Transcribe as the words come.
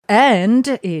And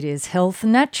it is Health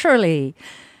Naturally.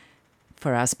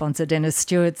 For our sponsor, Dennis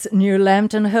Stewart's New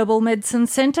Lambton Herbal Medicine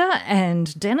Centre.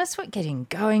 And Dennis, we're getting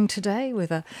going today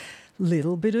with a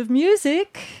little bit of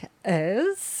music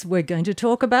as we're going to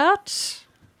talk about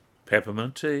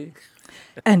peppermint tea.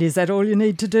 And is that all you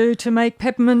need to do to make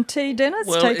peppermint tea, Dennis?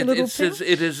 Well, Take a little pinch?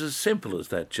 It is as simple as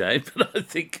that, Jane, but I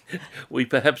think we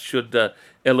perhaps should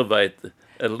elevate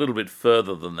a little bit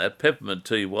further than that. Peppermint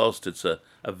tea, whilst it's a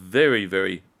very,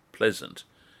 very pleasant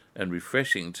and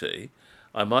refreshing tea,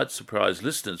 I might surprise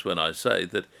listeners when I say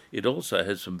that it also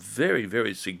has some very,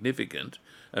 very significant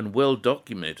and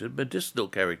well-documented medicinal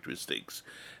characteristics.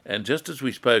 And just as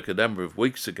we spoke a number of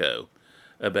weeks ago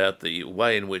about the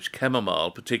way in which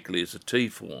chamomile, particularly as a tea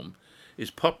form,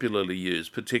 is popularly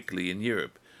used, particularly in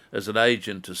Europe, as an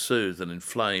agent to soothe an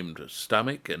inflamed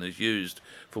stomach and is used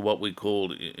for what we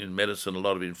call in medicine a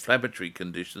lot of inflammatory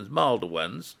conditions, milder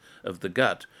ones, of the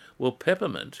gut. Well,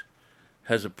 peppermint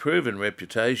has a proven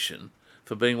reputation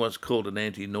for being what's called an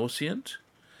anti-nauseant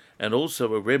and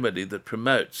also a remedy that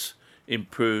promotes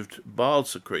improved bile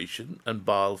secretion and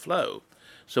bile flow.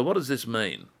 So what does this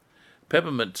mean?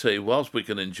 Peppermint tea, whilst we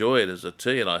can enjoy it as a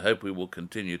tea, and I hope we will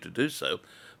continue to do so,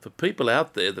 for people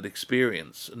out there that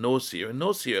experience nausea, and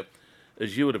nausea,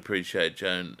 as you would appreciate,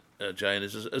 Jane,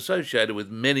 is associated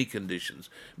with many conditions.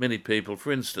 Many people,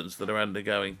 for instance, that are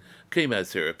undergoing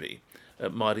chemotherapy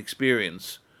might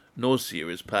experience nausea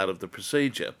as part of the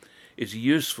procedure. It's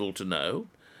useful to know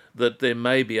that there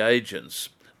may be agents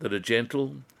that are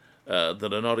gentle,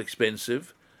 that are not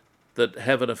expensive, that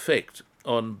have an effect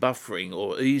on buffering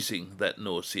or easing that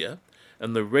nausea,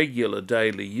 and the regular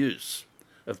daily use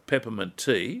of peppermint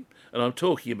tea, and I'm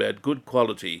talking about good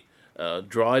quality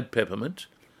dried peppermint,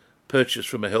 purchased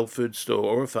from a health food store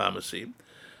or a pharmacy.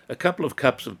 A couple of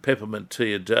cups of peppermint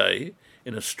tea a day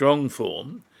in a strong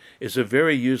form is a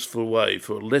very useful way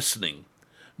for lessening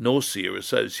nausea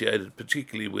associated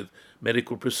particularly with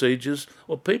medical procedures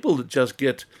or people that just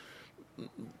get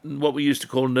what we used to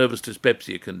call nervous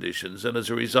dyspepsia conditions and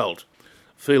as a result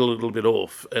feel a little bit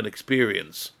off and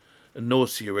experience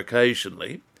nausea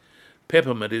occasionally.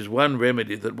 Peppermint is one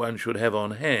remedy that one should have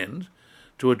on hand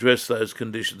to address those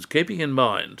conditions, keeping in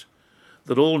mind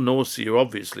that all nausea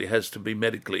obviously has to be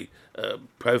medically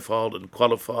profiled and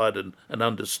qualified and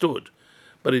understood.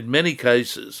 But in many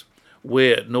cases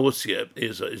where nausea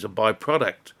is a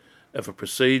byproduct of a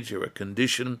procedure, a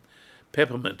condition,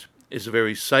 peppermint is a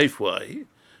very safe way,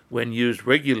 when used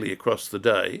regularly across the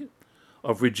day,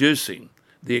 of reducing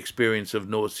the experience of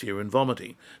nausea and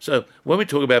vomiting. So when we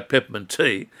talk about peppermint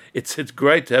tea, it's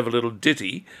great to have a little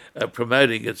ditty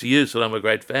promoting its use, and I'm a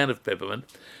great fan of peppermint,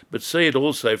 but see it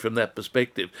also from that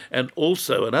perspective. And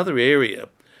also another area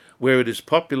where it is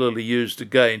popularly used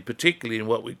again, particularly in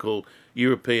what we call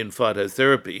European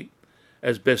phytotherapy,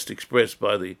 as best expressed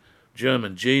by the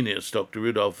German genius Dr.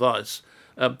 Rudolf Weiss,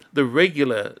 the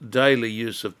regular daily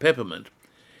use of peppermint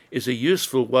is a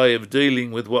useful way of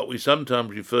dealing with what we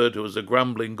sometimes refer to as a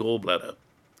grumbling gallbladder.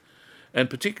 And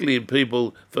particularly in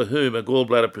people for whom a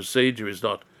gallbladder procedure is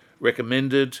not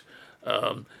recommended,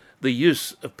 the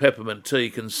use of peppermint tea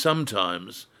can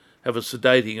sometimes have a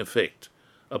sedating effect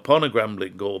upon a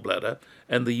grumbling gallbladder,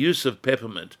 and the use of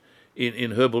peppermint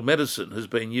in herbal medicine has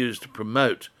been used to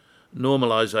promote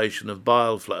normalisation of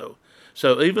bile flow.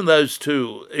 So even those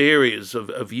two areas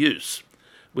of use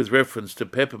with reference to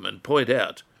peppermint point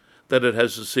out that it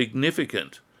has a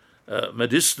significant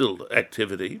medicinal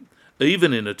activity,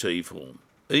 even in a tea form,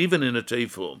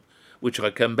 which I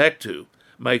come back to,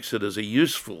 makes it as a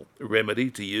useful remedy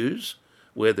to use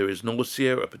where there is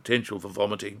nausea or potential for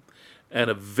vomiting, and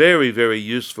a very, very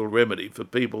useful remedy for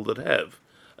people that have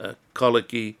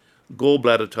colicky,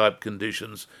 gallbladder-type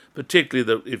conditions,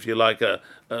 particularly, if you like,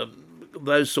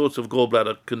 those sorts of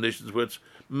gallbladder conditions where it's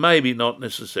maybe not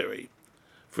necessary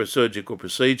for a surgical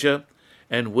procedure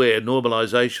and where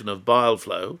normalisation of bile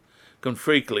flow can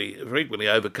frequently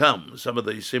overcome some of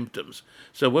these symptoms.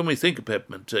 So when we think of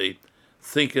peppermint tea,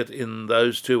 think it in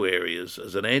those two areas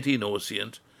as an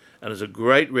anti-nauseant and as a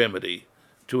great remedy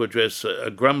to address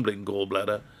a grumbling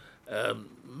gallbladder.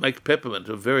 Makes peppermint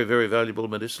a very, very valuable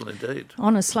medicine indeed.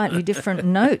 On a slightly different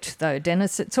note, though,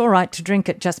 Dennis, it's all right to drink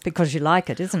it just because you like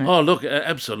it, isn't it? Oh, look,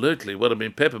 absolutely. Well, I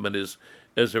mean, peppermint is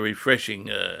a refreshing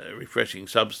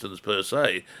substance per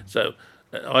se. So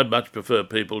I'd much prefer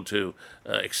people to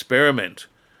experiment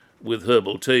with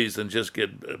herbal teas than just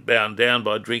get bound down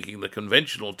by drinking the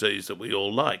conventional teas that we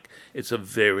all like. It's a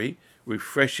very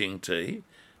refreshing tea,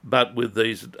 but with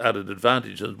these added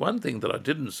advantages. One thing that I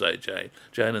didn't say,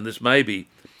 Jane, and this may be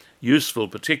useful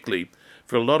particularly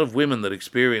for a lot of women that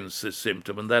experience this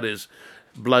symptom, and that is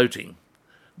bloating.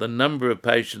 the number of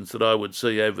patients that I would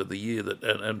see over the year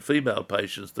and female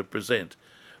patients that present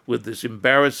with this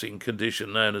embarrassing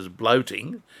condition known as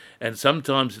bloating, and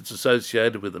sometimes it's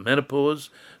associated with the menopause,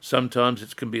 sometimes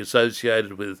it can be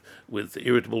associated with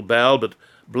irritable bowel, but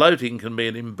bloating can be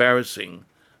an embarrassing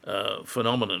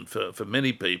phenomenon for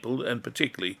many people, and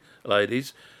particularly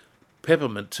ladies.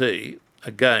 Peppermint tea,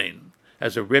 again,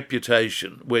 has a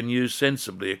reputation, when used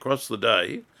sensibly across the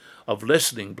day, of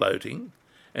lessening bloating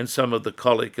and some of the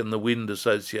colic and the wind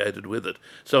associated with it.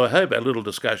 So I hope our little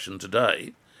discussion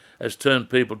today has turned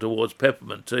people towards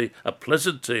peppermint tea, a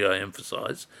pleasant tea, I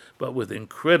emphasise, but with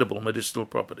incredible medicinal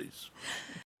properties.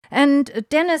 And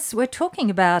Dennis, we're talking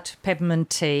about peppermint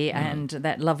tea and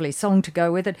that lovely song to go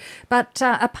with it. But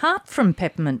apart from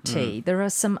peppermint tea, there are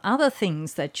some other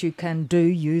things that you can do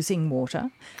using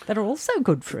water that are also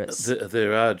good for us.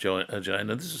 There are, Jane, and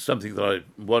this is something that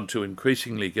I want to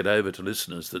increasingly get over to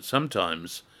listeners, that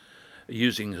sometimes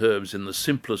using herbs in the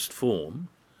simplest form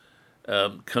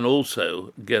can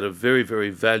also get a very, very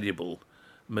valuable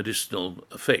medicinal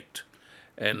effect.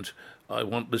 And I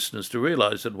want listeners to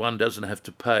realise that one doesn't have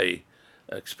to pay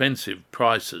expensive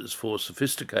prices for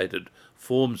sophisticated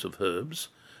forms of herbs.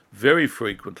 Very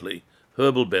frequently,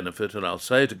 herbal benefit, and I'll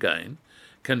say it again,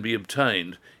 can be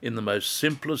obtained in the most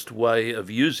simplest way of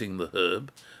using the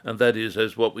herb, and that is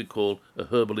as what we call a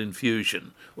herbal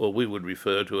infusion, or we would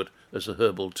refer to it as a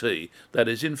herbal tea. That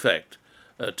is, in fact,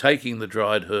 taking the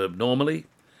dried herb normally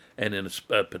and in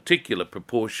a particular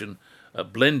proportion,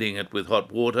 blending it with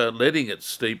hot water, letting it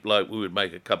steep like we would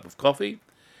make a cup of coffee,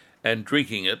 and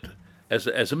drinking it as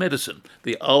a medicine.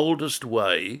 The oldest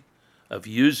way of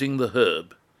using the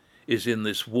herb is in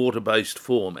this water-based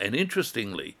form. And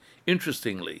interestingly, in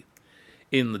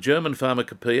the German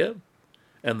pharmacopoeia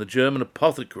and the German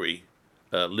apothecary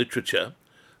literature,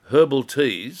 herbal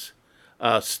teas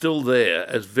are still there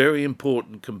as very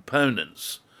important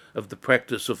components of the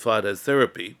practice of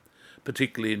phytotherapy,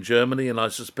 particularly in Germany and I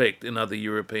suspect in other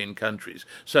European countries.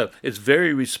 So it's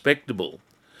very respectable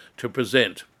to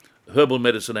present herbal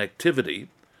medicine activity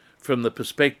from the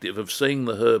perspective of seeing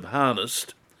the herb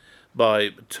harnessed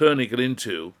by turning it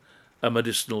into a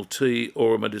medicinal tea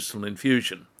or a medicinal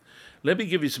infusion. Let me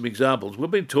give you some examples.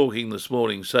 We've been talking this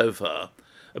morning so far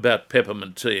about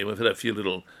peppermint tea, and we've had a few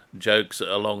little jokes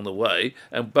along the way,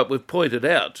 but we've pointed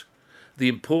out the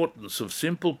importance of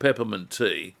simple peppermint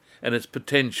tea and its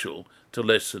potential to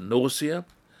lessen nausea,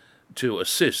 to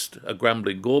assist a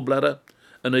grumbling gallbladder,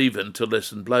 and even to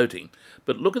lessen bloating.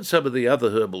 But look at some of the other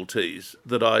herbal teas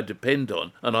that I depend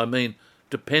on, and I mean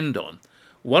depend on.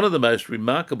 One of the most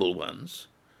remarkable ones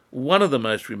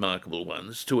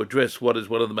to address what is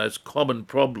one of the most common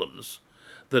problems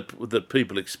that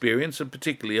people experience, and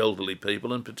particularly elderly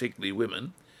people and particularly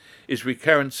women, is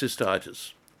recurrent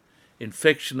cystitis,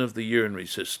 infection of the urinary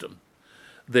system.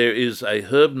 There is a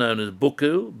herb known as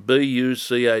buchu,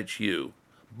 B-U-C-H-U,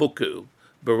 buchu.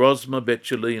 Borosma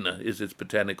betulina is its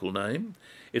botanical name.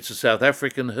 It's a South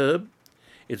African herb.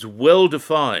 It's well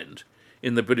defined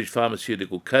in the British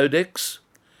Pharmaceutical Codex,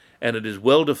 and it is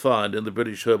well defined in the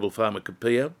British Herbal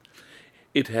Pharmacopoeia.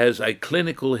 It has a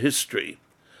clinical history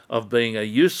of being a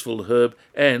useful herb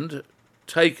and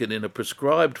taken in a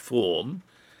prescribed form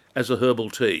as a herbal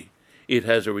tea. It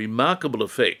has a remarkable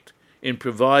effect in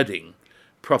providing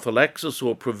prophylaxis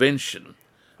or prevention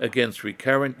against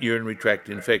recurrent urinary tract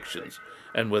infections.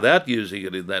 And without using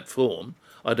it in that form,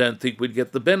 I don't think we'd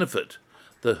get the benefit.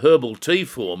 The herbal tea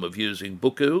form of using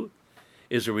buchu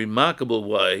is a remarkable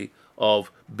way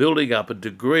of building up a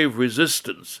degree of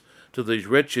resistance to these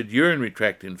wretched urinary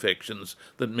tract infections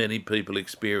that many people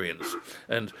experience.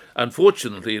 And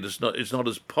unfortunately, it's not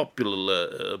as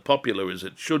popular as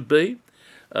it should be.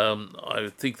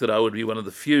 I think that I would be one of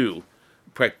the few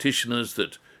practitioners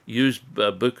that use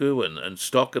buchu and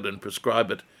stock it and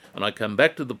prescribe it. And I come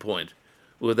back to the point,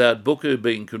 without buchu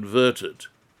being converted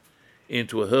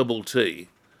into a herbal tea,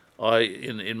 I,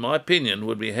 in my opinion,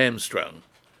 would be hamstrung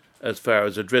as far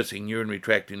as addressing urinary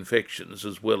tract infections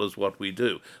as well as what we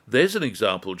do. There's an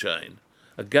example, Jane,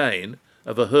 again,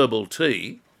 of a herbal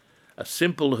tea, a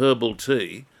simple herbal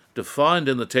tea, defined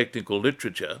in the technical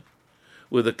literature,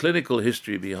 with a clinical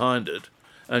history behind it,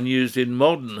 and used in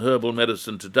modern herbal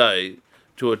medicine today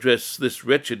to address this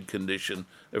wretched condition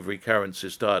of recurrent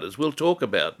cystitis. We'll talk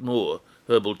about more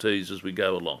herbal teas as we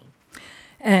go along.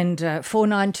 And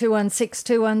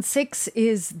 49216216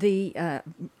 is the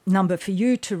number for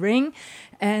you to ring.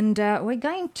 And we're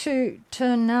going to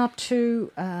turn now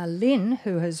to Lynn,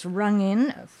 who has rung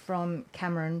in from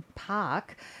Cameron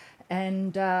Park.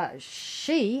 And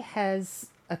she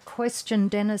has a question,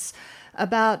 Dennis,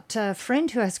 about a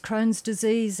friend who has Crohn's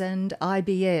disease and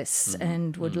IBS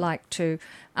and would like to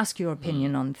ask your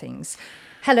opinion on things.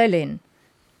 Hello, Lynn.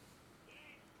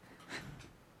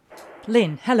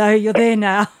 Lynn, hello, you're there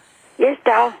now. Yes,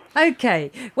 Dal. Okay,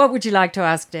 what would you like to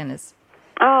ask Dennis?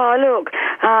 Oh, look.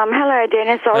 Hello,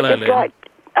 Dennis. I Hello, would just Lynn. like.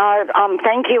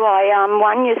 Thank you. I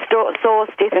won your Source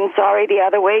Stiff and Sorry the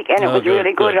other week, and it was good,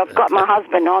 really good. good. I've got my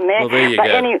husband on there. Well, there you but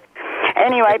go.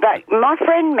 Anyway, but my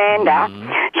friend Manda,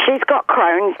 she's got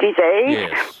Crohn's disease.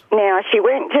 Yes. Now, she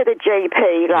went to the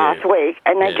GP last week,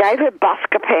 and they Yes. gave her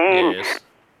Buscopan. Yes.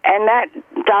 And that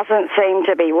doesn't seem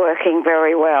to be working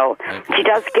very well. Okay. She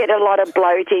does get a lot of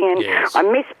bloating, and Yes. I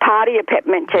missed part of your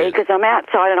peppermint tea Yes. because I'm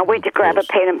outside and I went to grab a course.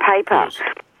 pen and paper. Yes.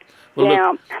 Well,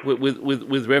 Now- look,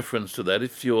 with reference to that,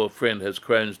 if your friend has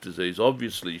Crohn's disease,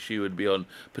 obviously she would be on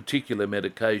particular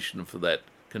medication for that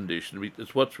condition.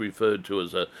 It's what's referred to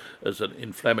as an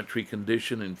inflammatory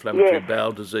condition, inflammatory Yes.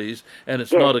 bowel disease, and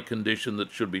it's Yes. not a condition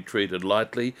that should be treated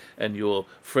lightly. And your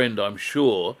friend, I'm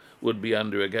sure, would be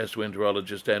under a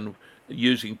gastroenterologist and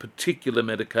using particular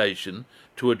medication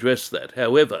to address that.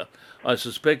 However, I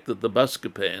suspect that the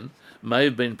Buscopan may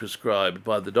have been prescribed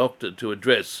by the doctor to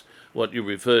address what you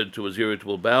referred to as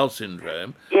irritable bowel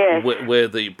syndrome, Yes. where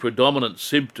the predominant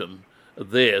symptom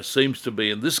there seems to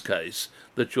be, in this case,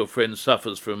 that your friend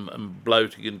suffers from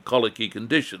bloating and colicky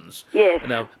conditions. Yes.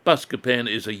 Now, Buscopan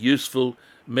is a useful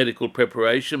medical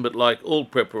preparation, but like all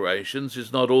preparations,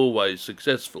 is not always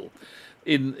successful.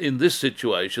 In this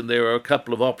situation, there are a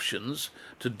couple of options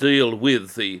to deal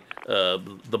with the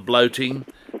bloating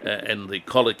and the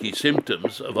colicky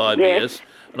symptoms of IBS. Yes.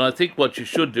 And I think what you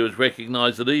should do is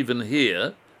recognise that even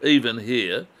here,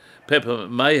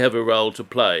 peppermint may have a role to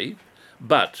play.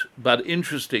 But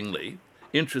interestingly,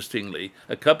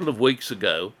 a couple of weeks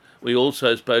ago, we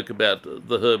also spoke about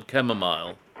the herb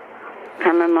chamomile.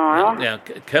 Chamomile. Now,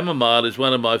 chamomile is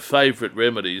one of my favourite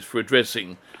remedies for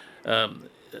addressing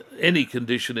any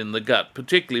condition in the gut,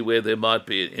 particularly where there might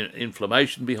be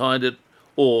inflammation behind it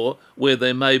or where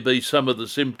there may be some of the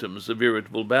symptoms of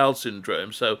irritable bowel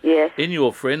syndrome. So Yes. in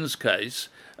your friend's case,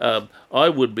 I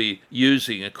would be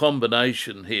using a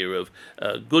combination here of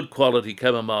good quality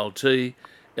chamomile tea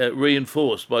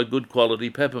reinforced by good quality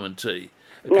peppermint tea.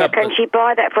 Now, can she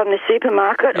buy that from the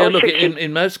supermarket? Yeah, or look, should she...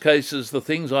 in most cases, the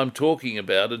things I'm talking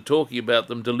about, and talking about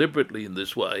them deliberately in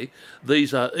this way,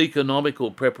 these are economical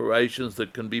preparations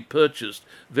that can be purchased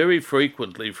very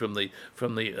frequently from the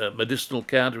medicinal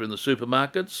counter in the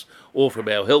supermarkets, or from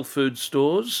our health food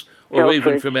stores, or Health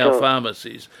even food from our store.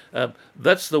 pharmacies.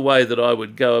 That's the way that I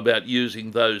would go about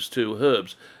using those two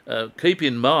herbs. Keep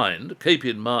in mind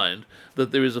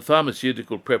that there is a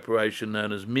pharmaceutical preparation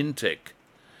known as Mintec,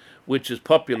 which is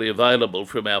popularly available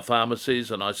from our pharmacies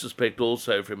and I suspect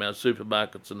also from our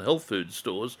supermarkets and health food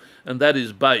stores, and that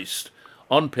is based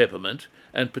on peppermint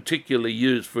and particularly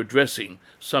used for addressing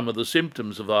some of the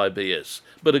symptoms of IBS.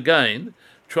 But again,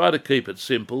 try to keep it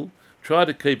simple, try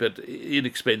to keep it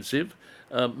inexpensive.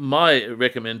 My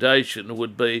recommendation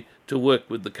would be to work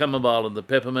with the chamomile and the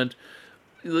peppermint.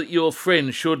 Your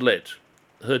friend should let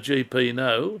her GP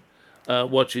know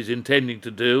what she's intending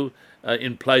to do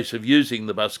in place of using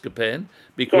the Buscopan,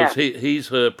 because he's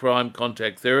her prime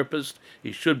contact therapist.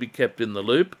 He should be kept in the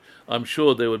loop. I'm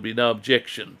sure there would be no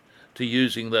objection to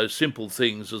using those simple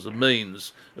things as a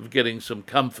means of getting some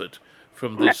comfort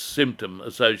from this symptom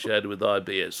associated with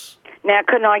IBS. Now,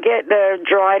 can I get the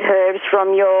dried herbs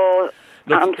from your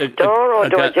store, or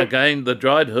do I just... Again, the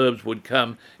dried herbs would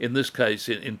come, in this case,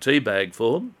 in tea bag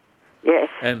form, Yes.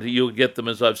 and you'll get them,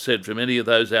 as I've said, from any of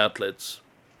those outlets.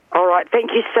 All right.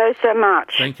 Thank you so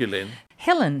much. Thank you, Lynn.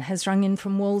 Helen has rung in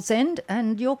from Wallsend,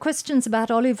 and your question's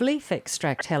about olive leaf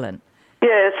extract, Helen.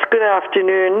 Yes, good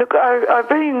afternoon. Look, I've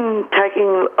been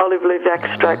taking olive leaf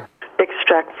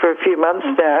extract for a few months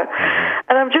now,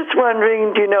 and I'm just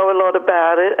wondering, do you know a lot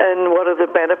about it, and what are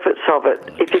the benefits of it?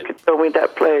 Okay. If you could tell me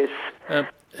that, please.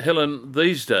 Helen,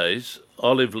 these days,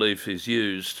 olive leaf is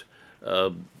used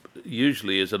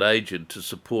usually as an agent to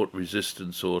support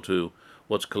resistance or to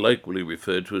what's colloquially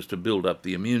referred to as to build up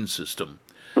the immune system.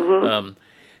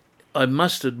 I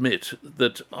must admit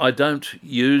that I don't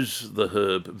use the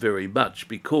herb very much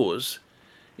because,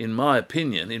 in my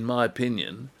opinion,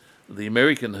 the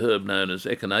American herb known as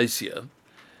Echinacea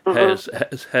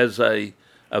has a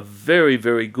very,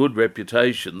 very good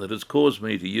reputation that has caused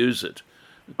me to use it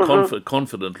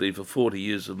confidently for 40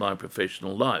 years of my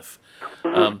professional life.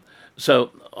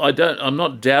 So I'm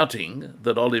not doubting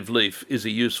that olive leaf is a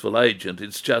useful agent.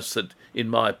 It's just that, in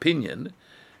my opinion,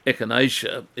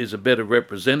 echinacea is a better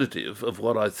representative of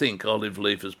what I think olive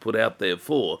leaf is put out there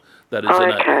for. That is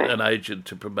Okay. an agent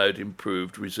to promote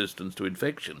improved resistance to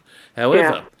infection.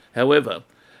 However,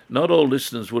 not all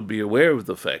listeners would be aware of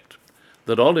the fact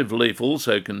that olive leaf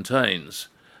also contains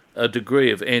a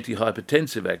degree of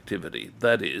antihypertensive activity.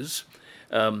 That is,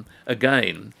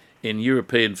 again, in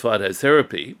European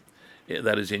phytotherapy,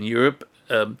 that is in Europe,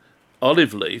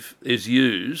 olive leaf is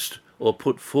used or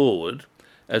put forward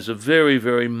as a very,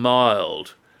 very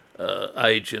mild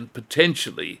agent,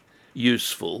 potentially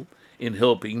useful in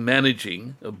helping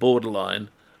managing borderline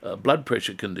blood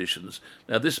pressure conditions.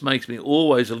 Now, this makes me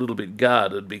always a little bit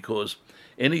guarded because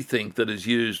anything that is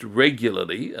used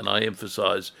regularly, and I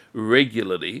emphasise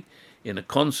regularly, in a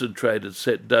concentrated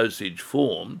set dosage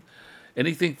form,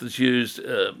 anything that's used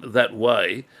that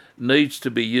way needs to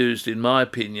be used, in my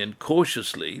opinion,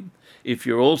 cautiously if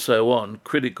you're also on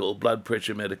critical blood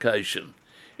pressure medication.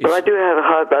 Well, I do have a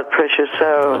high blood pressure,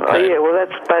 so Okay. yeah. Well,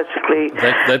 that's basically.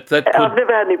 That could, I've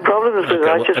never had any problems with it.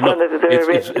 I just wondered if there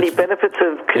are any benefits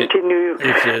of continue.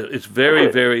 It's very,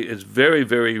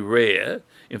 very rare.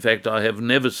 In fact, I have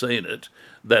never seen it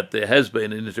that there has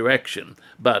been an interaction.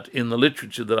 But in the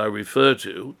literature that I refer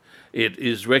to, it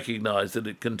is recognised that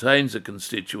it contains a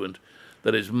constituent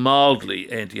that is mildly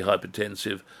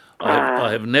antihypertensive. I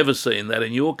have never seen that.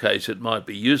 In your case, it might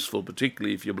be useful,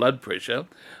 particularly if your blood pressure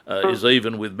is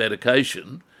even with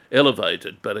medication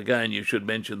elevated. But again, you should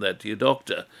mention that to your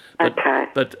doctor.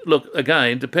 But look,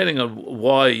 again, depending on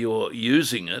why you're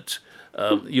using it,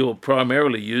 you're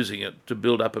primarily using it to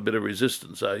build up a bit of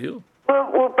resistance, are you?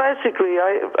 Well, basically,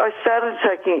 I started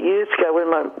taking it years ago when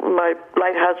my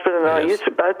late husband and I used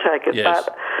to both take it,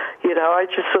 but I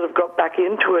just sort of got back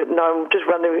into it, and I'm just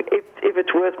wondering if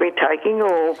it's worth me taking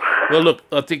or. Well, look,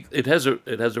 I think it has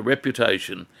a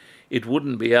reputation. It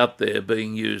wouldn't be out there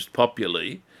being used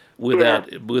popularly without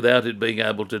it being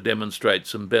able to demonstrate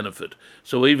some benefit.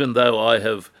 So even though I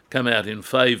have come out in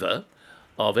favour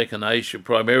of echinacea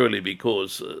primarily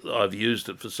because I've used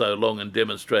it for so long and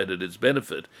demonstrated its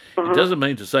benefit, it doesn't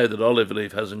mean to say that olive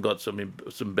leaf hasn't got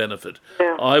some benefit.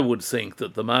 Yeah. I would think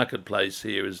that the marketplace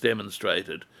here has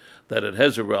demonstrated that it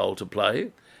has a role to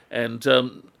play, and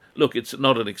look, it's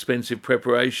not an expensive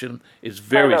preparation. It's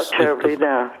very not terribly,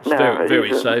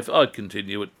 very safe. I'd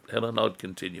continue it, Helen. I'd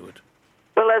continue it.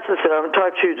 Well, as I said, I'm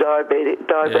type 2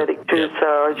 diabetic too, so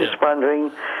I was just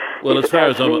wondering. Well, as far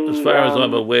as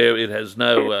I'm aware, it has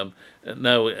no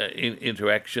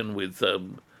interaction with a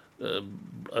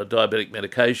diabetic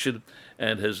medication,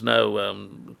 and has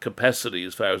no capacity,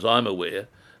 as far as I'm aware,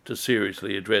 to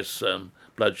seriously address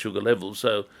blood sugar levels.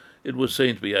 So it was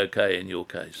seen to be okay in your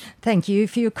case. Thank you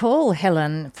for your call,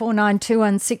 Helen.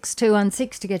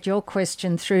 49216216 to get your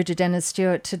question through to Dennis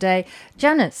Stewart today.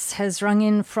 Janice has rung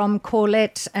in from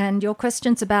Corlette, and your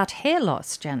question's about hair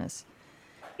loss, Janice.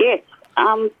 Yes.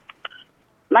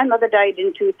 My mother died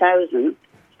in 2000,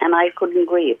 and I couldn't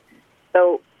grieve.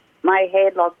 So my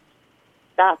hair loss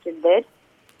started then.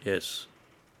 Yes.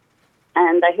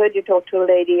 And I heard you talk to a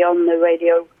lady on the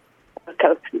radio a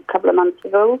couple of months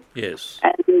ago. Yes.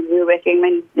 And you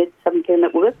recommended something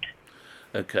that worked.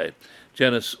 Okay.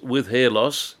 Janice, with hair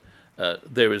loss,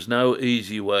 there is no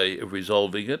easy way of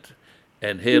resolving it,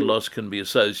 and hair loss can be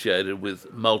associated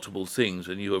with multiple things,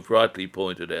 and you have rightly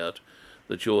pointed out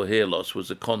that your hair loss was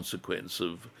a consequence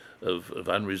of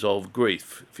unresolved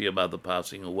grief for your mother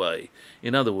passing away.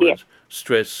 In other words,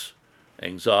 stress,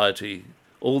 anxiety,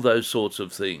 all those sorts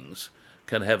of things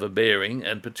can have a bearing,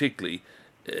 and particularly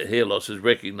hair loss is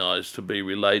recognised to be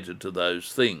related to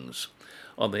those things.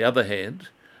 On the other hand,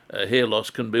 hair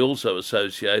loss can be also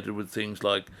associated with things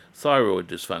like thyroid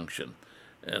dysfunction,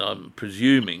 and I'm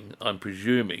presuming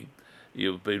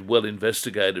you've been well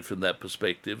investigated from that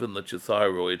perspective, and that your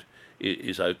thyroid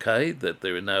is okay, that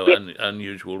there are no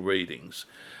unusual readings.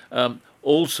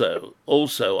 Also,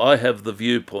 I have the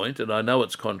viewpoint, and I know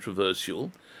it's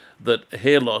controversial, that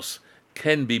hair loss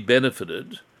can be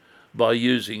benefited by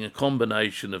using a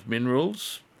combination of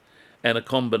minerals and a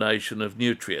combination of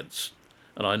nutrients.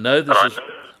 And I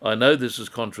know this is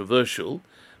controversial,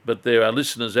 but there are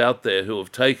listeners out there who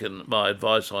have taken my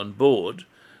advice on board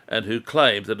and who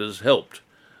claim that it has helped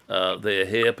their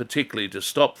hair, particularly to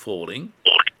stop falling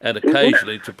and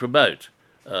occasionally to promote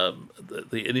an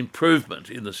improvement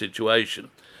in the situation.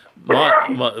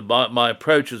 My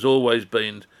approach has always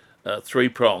been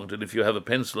three-pronged, and if you have a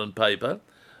pencil and paper,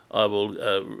 I will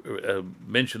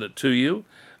mention it to you.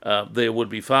 There would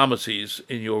be pharmacies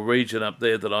in your region up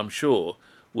there that I'm sure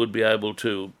would be able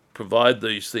to provide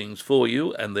these things for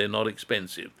you, and they're not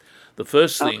expensive. The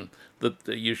first thing that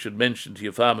you should mention to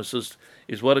your pharmacist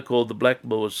is what are called the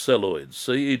Blackmores Celloids,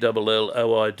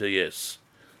 Cellooids,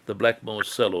 the Blackmores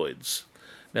Celloids.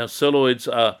 Now,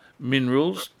 celloids are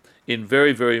minerals in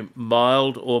very, very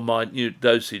mild or minute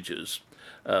dosages.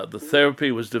 The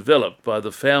therapy was developed by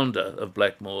the founder of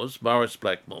Blackmores, Maurice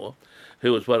Blackmore,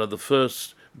 who was one of the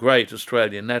first great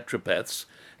Australian naturopaths,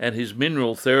 and his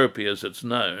mineral therapy, as it's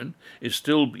known, is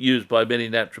still used by many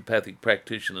naturopathic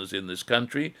practitioners in this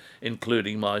country,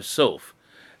 including myself.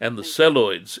 And the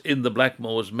celloids in the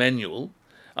Blackmores manual,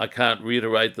 I can't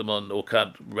reiterate them on, or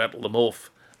can't rattle them off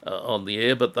on the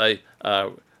air, but they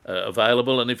are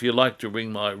available. And if you like to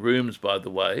ring my rooms, by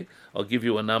the way, I'll give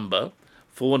you a number,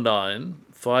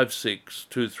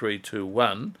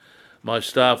 49562321. My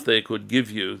staff there could give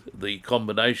you the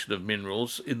combination of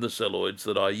minerals in the celloids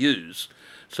that I use.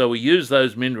 So we use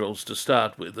those minerals to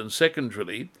start with. And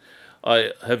secondarily,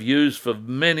 I have used for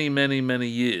many, many, many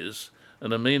years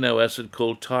an amino acid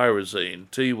called tyrosine,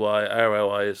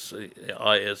 Tyroisine,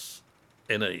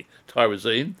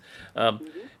 tyrosine.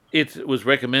 It was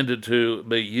recommended to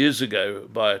me years ago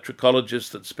by a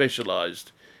trichologist that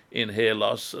specialised in hair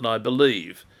loss, and I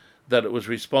believe that it was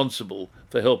responsible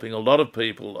for helping a lot of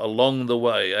people along the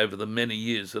way over the many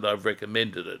years that I've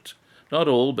recommended it. Not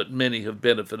all, but many have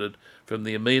benefited from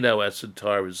the amino acid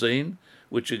tyrosine,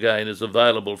 which again is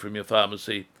available from your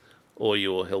pharmacy or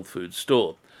your health food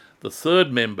store. The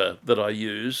third member that I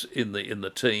use in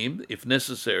the team, if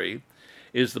necessary,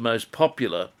 is the most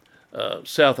popular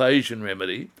South Asian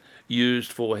remedy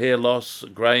used for hair loss,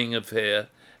 greying of hair,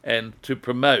 and to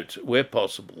promote, where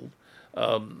possible,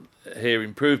 hair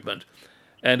improvement.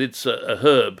 And it's a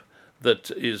herb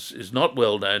that is not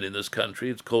well known in this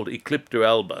country. It's called Eclipta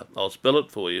alba. I'll spell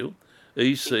it for you.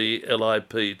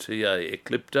 Eclipta,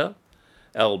 Eclipta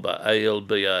alba,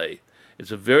 ALBA.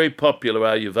 It's a very popular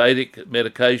Ayurvedic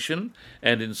medication,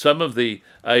 and in some of the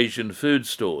Asian food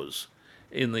stores,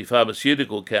 in the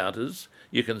pharmaceutical counters,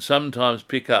 you can sometimes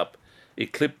pick up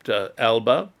Eclipta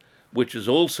alba, which is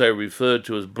also referred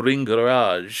to as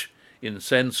Bhringaraj in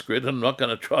Sanskrit. I'm not going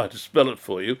to try to spell it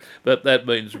for you, but that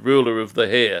means ruler of the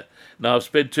hair. Now, I've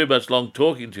spent too much long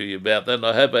talking to you about that, and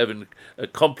I hope I haven't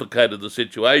complicated the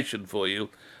situation for you.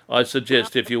 I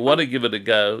suggest if you want to give it a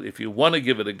go,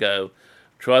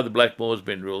 try the Blackmores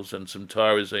minerals and some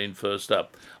tyrosine first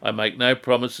up. I make no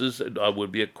promises, and I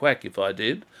would be a quack if I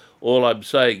did. All I'm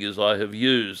saying is I have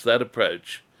used that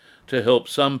approach to help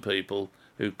some people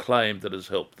who claim that has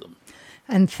helped them.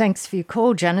 And thanks for your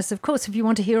call, Janice. Of course, if you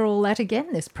want to hear all that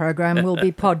again, this program will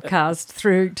be podcast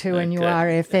through to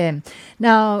NURFM.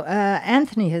 Now,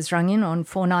 Anthony has rung in on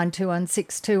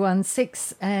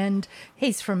 49216216, and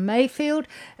he's from Mayfield.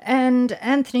 And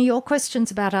Anthony, your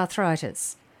questions about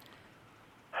arthritis.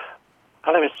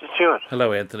 Hello, Mr. Stewart.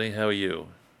 Hello, Anthony. How are you?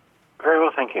 Very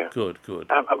well, thank you. Good. Well,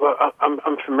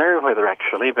 I'm from Merriweather,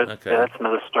 actually, but that's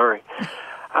another story.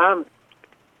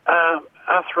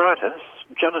 Arthritis,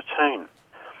 gelatine.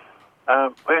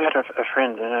 We had a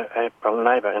friend, a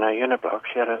neighbour in our unit block.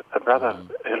 She had a brother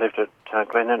who lived at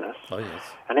Glen Innes. Oh,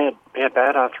 yes. And he had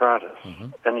bad arthritis,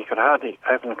 and he could hardly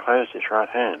open and close his right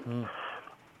hand.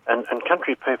 And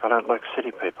country people don't like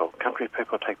city people. Country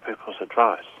people take people's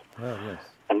advice. Oh, yes.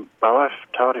 And my wife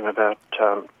told him about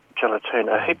gelatine.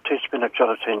 A heap teaspoon of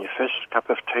gelatine, your first cup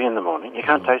of tea in the morning. You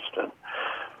can't taste it.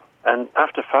 And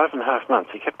after 5.5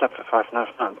 months, he kept up for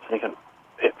 5.5 months, and he can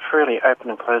freely open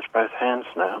and close both hands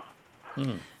now.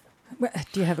 Well,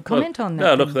 do you have a comment on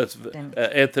that? No, look, that's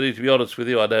Anthony, to be honest with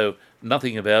you, I know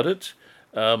nothing about it,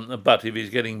 but if he's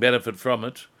getting benefit from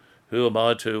it, who am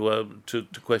I to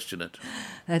question it?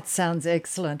 That sounds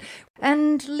excellent.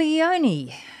 And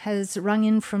Leonie has rung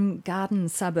in from Garden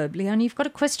Suburb. Leonie, you've got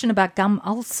a question about gum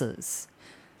ulcers.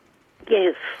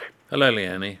 Yes. Hello,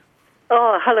 Leonie.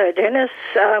 Oh, hello, Dennis.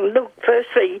 Look,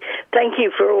 firstly, thank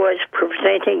you for always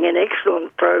presenting an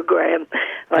excellent program.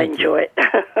 I enjoy it.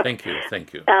 Thank you. Yes,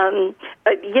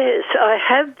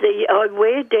 I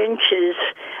wear dentures,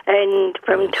 and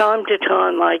from time to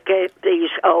time I get these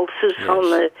ulcers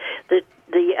on the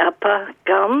upper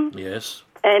gum. Yes.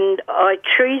 And I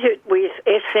treat it with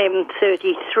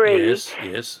SM33.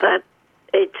 Yes. But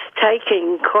it's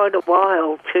taking quite a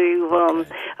while to...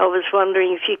 I was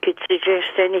wondering if you could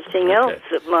suggest anything else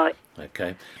that might...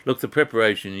 Okay. Look, the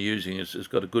preparation you're using has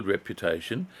got a good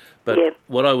reputation, but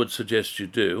what I would suggest you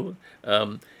do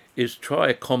is try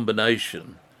a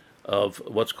combination of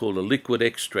what's called a liquid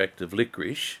extract of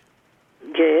licorice.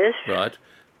 Yes. Right,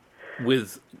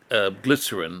 with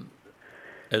glycerin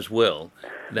as well.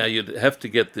 Now, you'd have to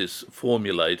get this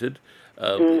formulated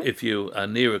if you are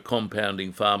near a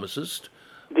compounding pharmacist.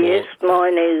 Yes.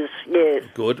 mine is, yes.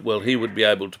 Good. Well, he would be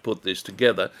able to put this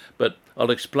together, but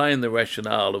I'll explain the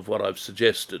rationale of what I've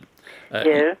suggested.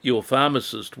 Yeah. Your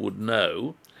pharmacist would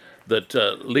know that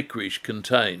licorice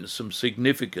contains some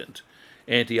significant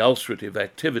anti-ulcerative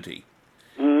activity.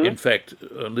 In fact,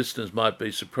 listeners might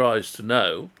be surprised to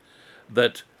know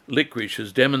that licorice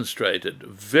has demonstrated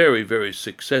very, very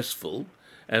successful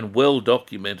and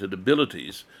well-documented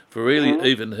abilities for really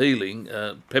even healing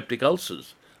peptic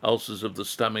ulcers, ulcers of the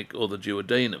stomach or the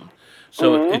duodenum.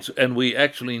 So and we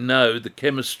actually know the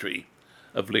chemistry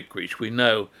of licorice. We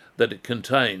know that it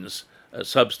contains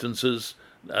substances,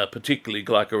 particularly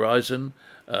glycyrrhizin,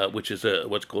 which is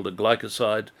what's called a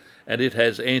glycoside, and it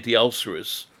has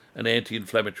anti-ulcerous and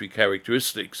anti-inflammatory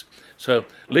characteristics. So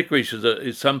licorice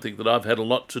is something that I've had a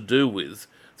lot to do with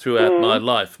throughout my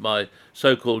life. My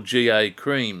so-called GA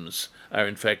creams are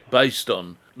in fact based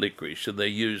on licorice, and they're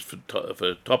used for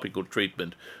topical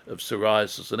treatment of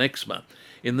psoriasis and eczema.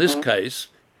 In this case,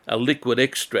 a liquid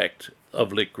extract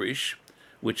of licorice,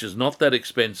 which is not that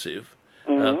expensive,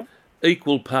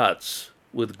 equal parts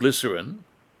with glycerin,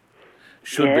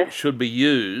 should be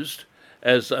used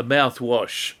as a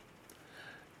mouthwash.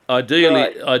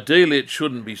 Ideally, it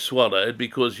shouldn't be swallowed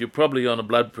because you're probably on a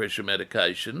blood pressure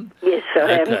medication. Yes, I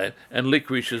am. Okay, and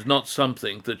licorice is not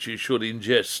something that you should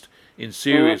ingest in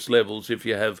serious levels if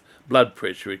you have blood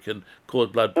pressure. It can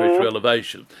cause blood pressure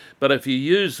elevation. But if you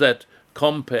use that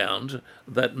compound,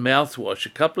 that mouthwash, a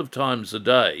couple of times a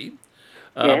day,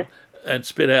 and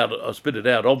spit it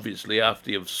out obviously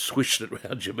after you've swished it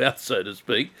around your mouth, so to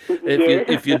speak.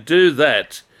 If you do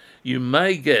that, you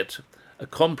may get a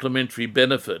complementary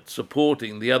benefit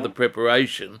supporting the other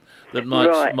preparation that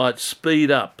might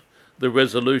speed up the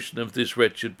resolution of this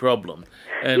wretched problem.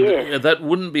 And that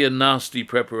wouldn't be a nasty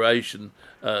preparation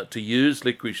to use.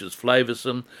 Licorice is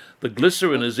flavoursome. The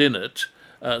glycerin is in it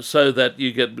so that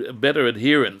you get better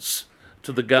adherence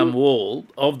to the gum wall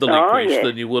of the licorice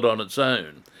than you would on its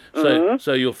own.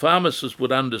 So your pharmacist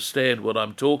would understand what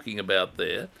I'm talking about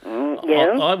there.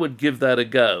 I would give that a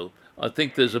go. I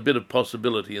think there's a bit of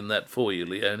possibility in that for you,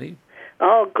 Leonie.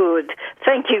 Oh, good.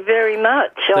 Thank you very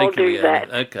much. I'll do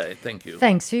that. Okay, thank you.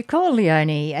 Thanks for your call,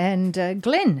 Leonie. And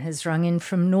Glenn has rung in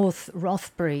from North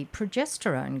Rothbury.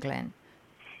 Progesterone, Glenn.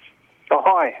 Oh,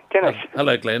 hi, Dennis.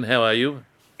 Hello, Glenn. How are you?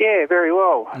 Yeah, very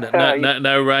well.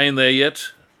 No rain there yet?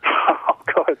 Oh,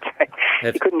 God.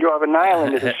 You couldn't drive a nail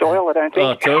into the soil, I don't think.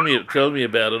 Oh, tell me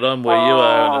about it. I'm where you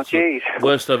are, and it's geez. the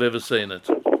worst I've ever seen it.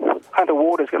 Hunter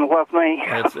Water's going to love me.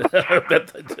 I bet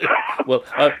they do. Well,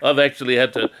 I've actually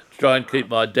had to try and keep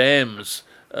my dams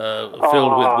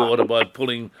filled with water by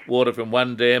pulling water from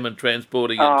one dam and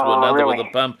transporting it to another with a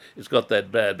pump. It's got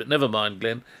that bad. But never mind,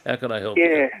 Glenn. How can I help you?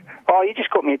 Yeah. Oh, you just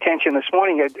caught my attention this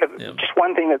morning. Just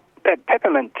one thing, that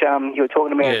peppermint you were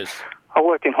talking about. Yes. I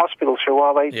worked in hospitals for a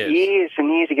while. Years and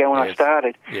years ago when I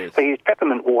started, they used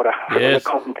peppermint water for the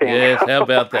cotton thing. Yes, how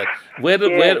about that? Where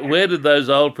did those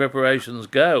old preparations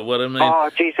go? What I mean? Oh,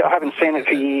 geez, I haven't seen it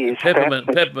for years.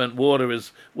 Peppermint water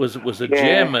was a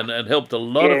gem and helped a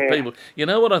lot of people. You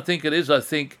know what I think it is? I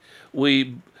think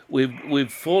we've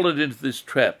fallen into this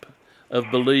trap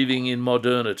of believing in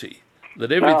modernity. That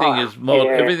everything is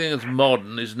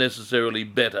modern is necessarily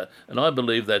better, and I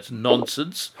believe that's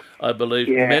nonsense. I believe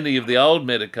many of the old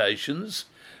medications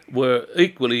were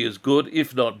equally as good,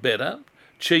 if not better,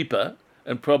 cheaper,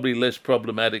 and probably less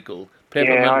problematical.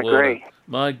 Peppermint water, agree.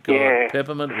 My God,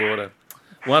 peppermint water,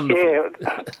 wonderful.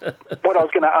 Yeah. What I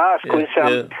was going to ask was,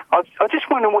 I was just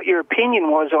wondering what your opinion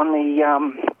was on the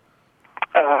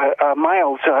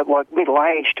males, like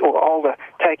middle-aged or older,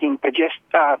 taking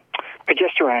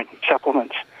progesterone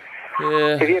supplements.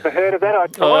 Yeah. Have you ever heard of that?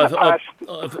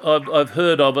 I've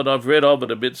heard of it. I've read of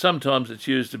it a bit. Sometimes it's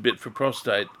used a bit for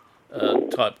prostate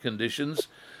type conditions.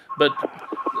 But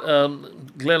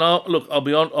Glenn, I'll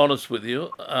be honest with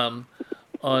you. I'm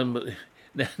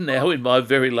now in my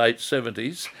very late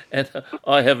 70s, and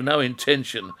I have no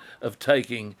intention of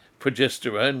taking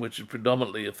progesterone, which is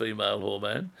predominantly a female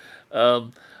hormone.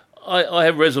 I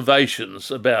have reservations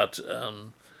about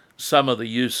some of the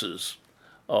uses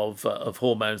of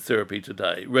hormone therapy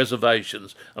today.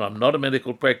 Reservations, and I'm not a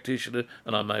medical practitioner,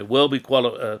 and I may well be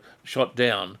shot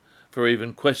down for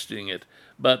even questioning it.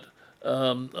 But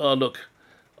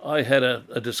I had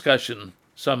a discussion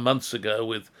some months ago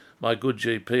with my good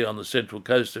GP on the central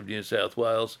coast of New South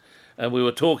Wales, and we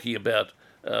were talking about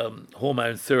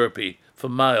hormone therapy for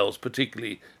males,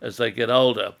 particularly as they get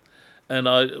older. And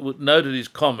I noted his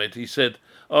comment. He said,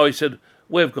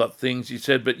 we've got things, he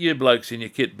said, but you blokes in your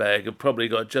kit bag have probably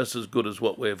got just as good as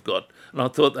what we've got. And I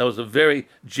thought that was a very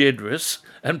generous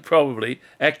and probably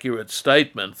accurate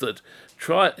statement that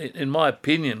in my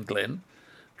opinion, Glenn,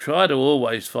 try to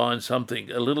always find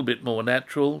something a little bit more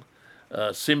natural,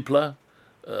 simpler,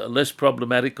 less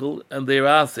problematical, and there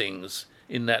are things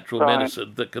in natural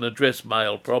medicine that can address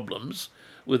male problems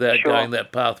without going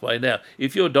that pathway. Now,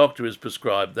 if your doctor has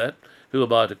prescribed that, who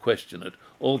am I to question it?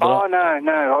 No,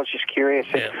 I was just curious.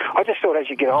 Yeah. I just thought as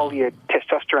you get older, your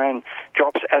testosterone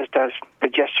drops, as does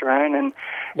progesterone, and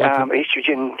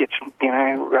estrogen gets,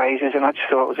 raises, and I just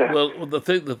thought it was Well,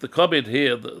 the comment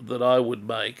here that I would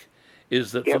make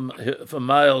is that for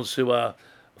males who are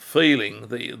feeling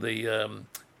the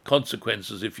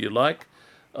consequences, if you like,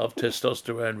 of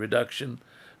testosterone reduction,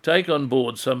 take on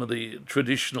board some of the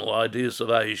traditional ideas of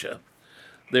Asia.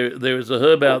 There is a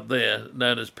herb out there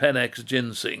known as Panax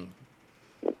ginseng.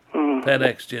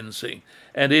 Panax ginseng,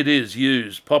 and it is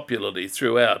used popularly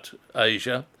throughout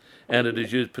Asia, and it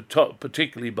is used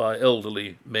particularly by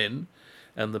elderly men.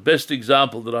 And the best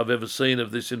example that I've ever seen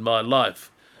of this in my life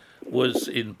was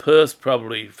in Perth,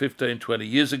 probably 15, 20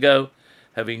 years ago,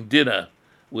 having dinner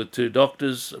with two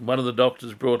doctors. One of the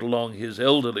doctors brought along his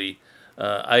elderly,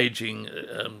 aging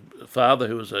father,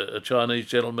 who was a Chinese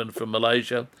gentleman from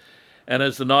Malaysia. And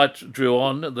as the night drew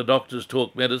on, the doctors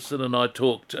talked medicine, and I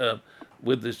talked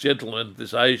with this gentleman,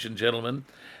 this Asian gentleman.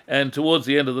 And towards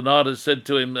the end of the night, I said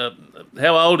to him,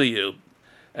 how old are you?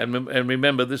 And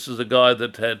remember, this is a guy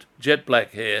that had jet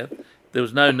black hair. There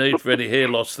was no need for any hair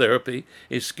loss therapy.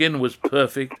 His skin was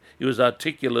perfect. He was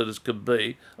articulate as could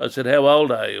be. I said, how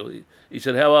old are you? He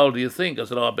said, how old do you think? I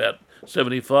said, about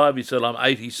 75. He said, I'm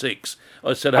 86.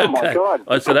 I said, okay. Oh my God.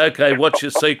 I said, okay, what's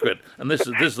your secret? And this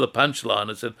is the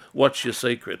punchline. I said, what's your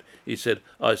secret? He said,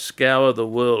 I scour the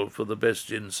world for the best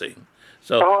ginseng.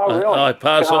 So really? I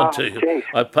pass on to you. Geez.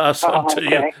 I pass on to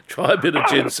you. Try a bit of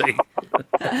ginseng.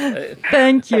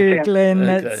 Thank you, Glenn.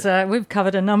 Okay. That's we've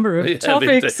covered a number of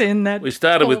topics in that. We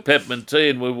started with peppermint tea,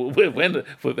 and we've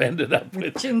ended up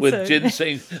with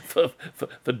ginseng for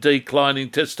declining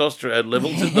testosterone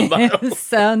levels in the male.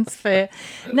 Sounds fair.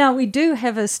 Now, we do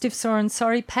have a Stiff Sore and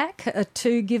Sorry pack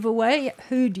to give away.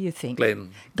 Who do you think?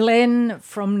 Glenn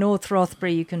from North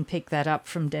Rothbury. You can pick that up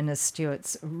from Dennis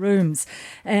Stewart's rooms.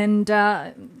 And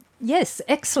yes,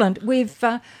 excellent. We've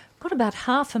got about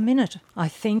half a minute, I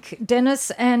think,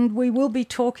 Dennis, and we will be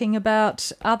talking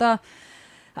about other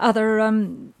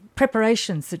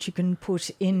preparations that you can put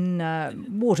in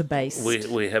water-based.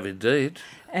 We have indeed.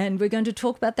 And we're going to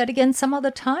talk about that again some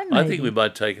other time, maybe. I think we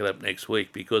might take it up next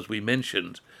week because we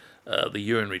mentioned the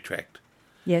urinary tract.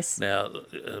 Yes. Now,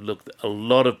 look, a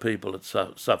lot of people that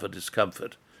suffer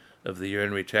discomfort of the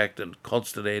urinary tract and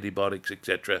constant antibiotics,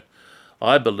 etc.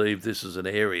 I believe this is an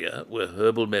area where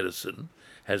herbal medicine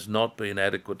has not been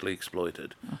adequately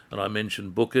exploited. And I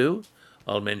mentioned buku.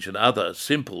 I'll mention other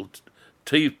simple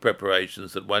tea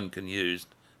preparations that one can use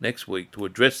next week to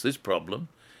address this problem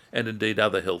and indeed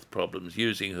other health problems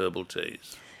using herbal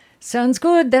teas. Sounds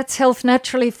good. That's Health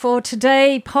Naturally for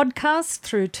today podcast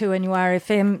through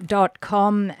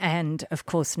 2NURFM.com and, of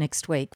course, next week.